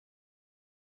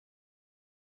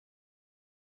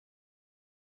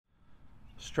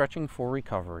Stretching for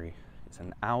recovery is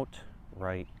an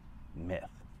outright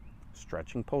myth.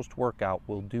 Stretching post-workout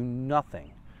will do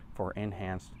nothing for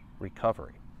enhanced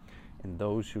recovery, and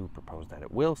those who propose that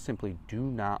it will simply do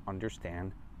not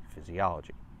understand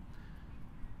physiology.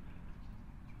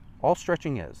 All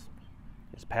stretching is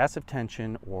passive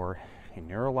tension or a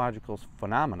neurological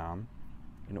phenomenon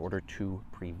in order to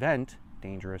prevent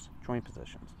dangerous joint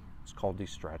positions. It's called the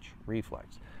stretch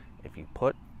reflex. If you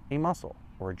put a muscle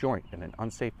or a joint in an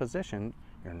unsafe position,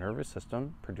 your nervous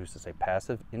system produces a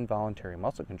passive involuntary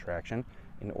muscle contraction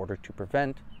in order to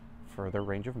prevent further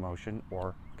range of motion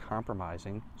or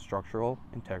compromising structural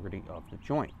integrity of the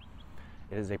joint.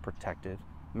 It is a protective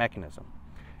mechanism.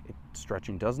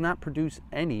 Stretching does not produce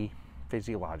any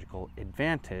physiological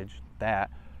advantage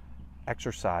that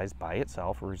exercise by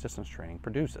itself or resistance training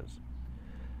produces.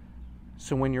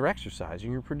 So when you're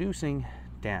exercising, you're producing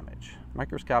damage,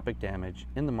 microscopic damage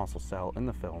in the muscle cell, in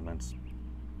the filaments,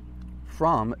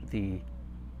 from the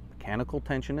mechanical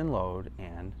tension and load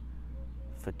and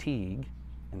fatigue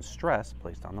and stress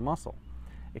placed on the muscle.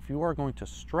 If you are going to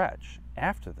stretch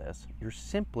after this, you're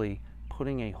simply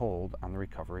putting a hold on the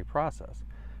recovery process.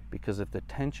 Because if the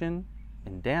tension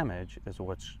and damage is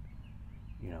what's,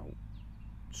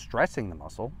 stressing the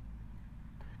muscle,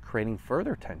 creating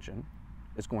further tension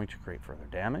is going to create further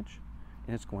damage,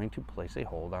 and it's going to place a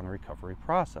hold on the recovery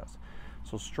process.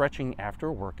 So stretching after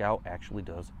a workout actually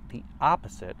does the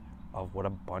opposite of what a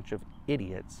bunch of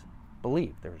idiots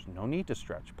believe. There's no need to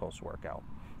stretch post-workout.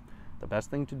 The best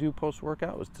thing to do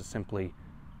post-workout is to simply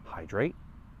hydrate,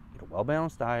 eat a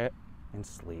well-balanced diet, and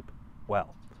sleep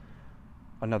well.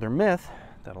 Another myth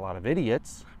that a lot of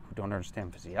idiots who don't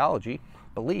understand physiology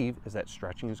believe is that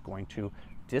stretching is going to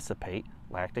dissipate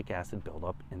lactic acid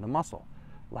buildup in the muscle.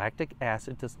 Lactic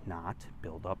acid does not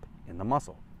build up in the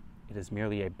muscle. It is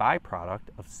merely a byproduct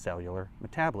of cellular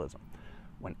metabolism.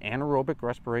 When anaerobic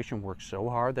respiration works so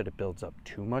hard that it builds up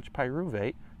too much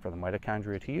pyruvate for the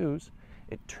mitochondria to use,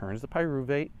 it turns the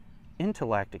pyruvate into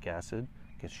lactic acid,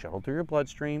 gets shuttled through your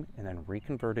bloodstream, and then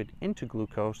reconverted into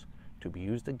glucose to be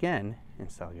used again in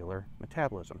cellular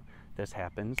metabolism. This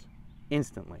happens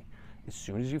instantly. As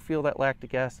soon as you feel that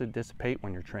lactic acid dissipate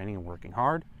when you're training and working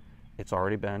hard, it's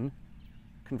already been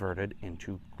converted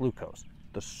into glucose.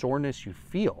 The soreness you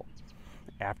feel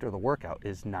after the workout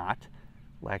is not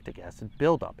lactic acid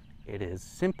buildup. It is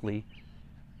simply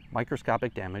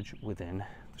microscopic damage within the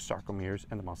sarcomeres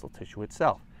and the muscle tissue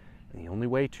itself. And the only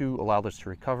way to allow this to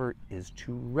recover is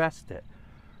to rest it.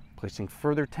 Placing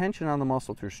further tension on the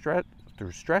muscle through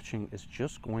stretching is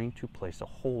just going to place a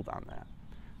hold on that.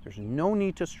 There's no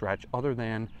need to stretch other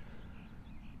than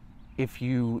if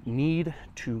you need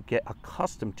to get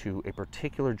accustomed to a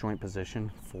particular joint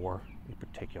position for a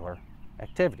particular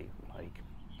activity, like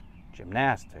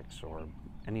gymnastics or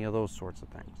any of those sorts of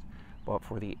things. But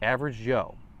for the average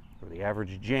Joe or the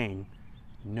average Jane,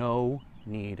 no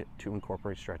need to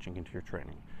incorporate stretching into your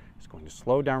training. It's going to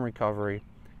slow down recovery,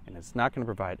 and it's not going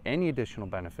to provide any additional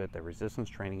benefit that resistance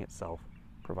training itself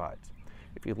provides.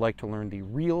 If you'd like to learn the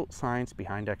real science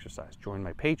behind exercise, join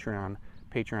my Patreon,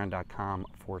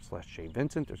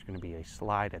 patreon.com/jvincent. There's going to be a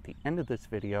slide at the end of this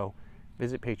video.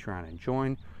 Visit Patreon and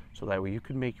join, so that way you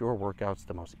can make your workouts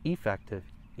the most effective,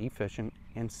 efficient,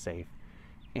 and safe,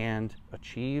 and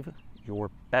achieve your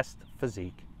best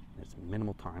physique in as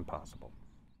minimal time possible.